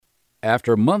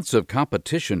After months of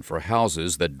competition for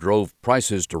houses that drove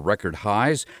prices to record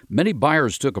highs, many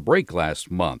buyers took a break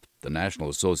last month. The National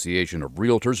Association of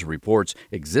Realtors reports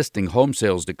existing home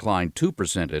sales declined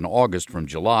 2% in August from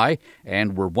July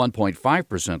and were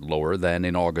 1.5% lower than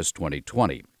in August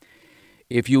 2020.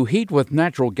 If you heat with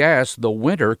natural gas, the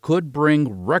winter could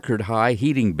bring record-high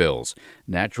heating bills.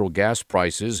 Natural gas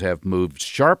prices have moved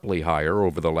sharply higher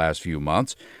over the last few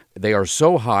months. They are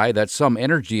so high that some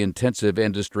energy-intensive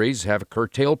industries have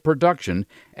curtailed production,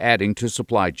 adding to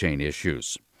supply chain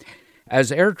issues. As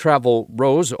air travel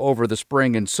rose over the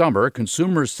spring and summer,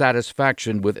 consumer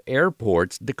satisfaction with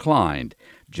airports declined.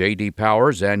 J.D.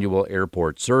 Power's annual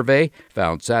airport survey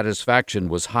found satisfaction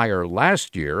was higher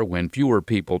last year when fewer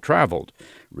people traveled.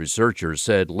 Researchers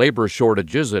said labor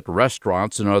shortages at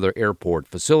restaurants and other airport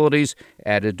facilities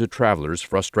added to travelers'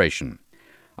 frustration.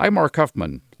 I'm Mark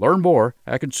Huffman. Learn more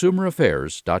at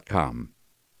ConsumerAffairs.com.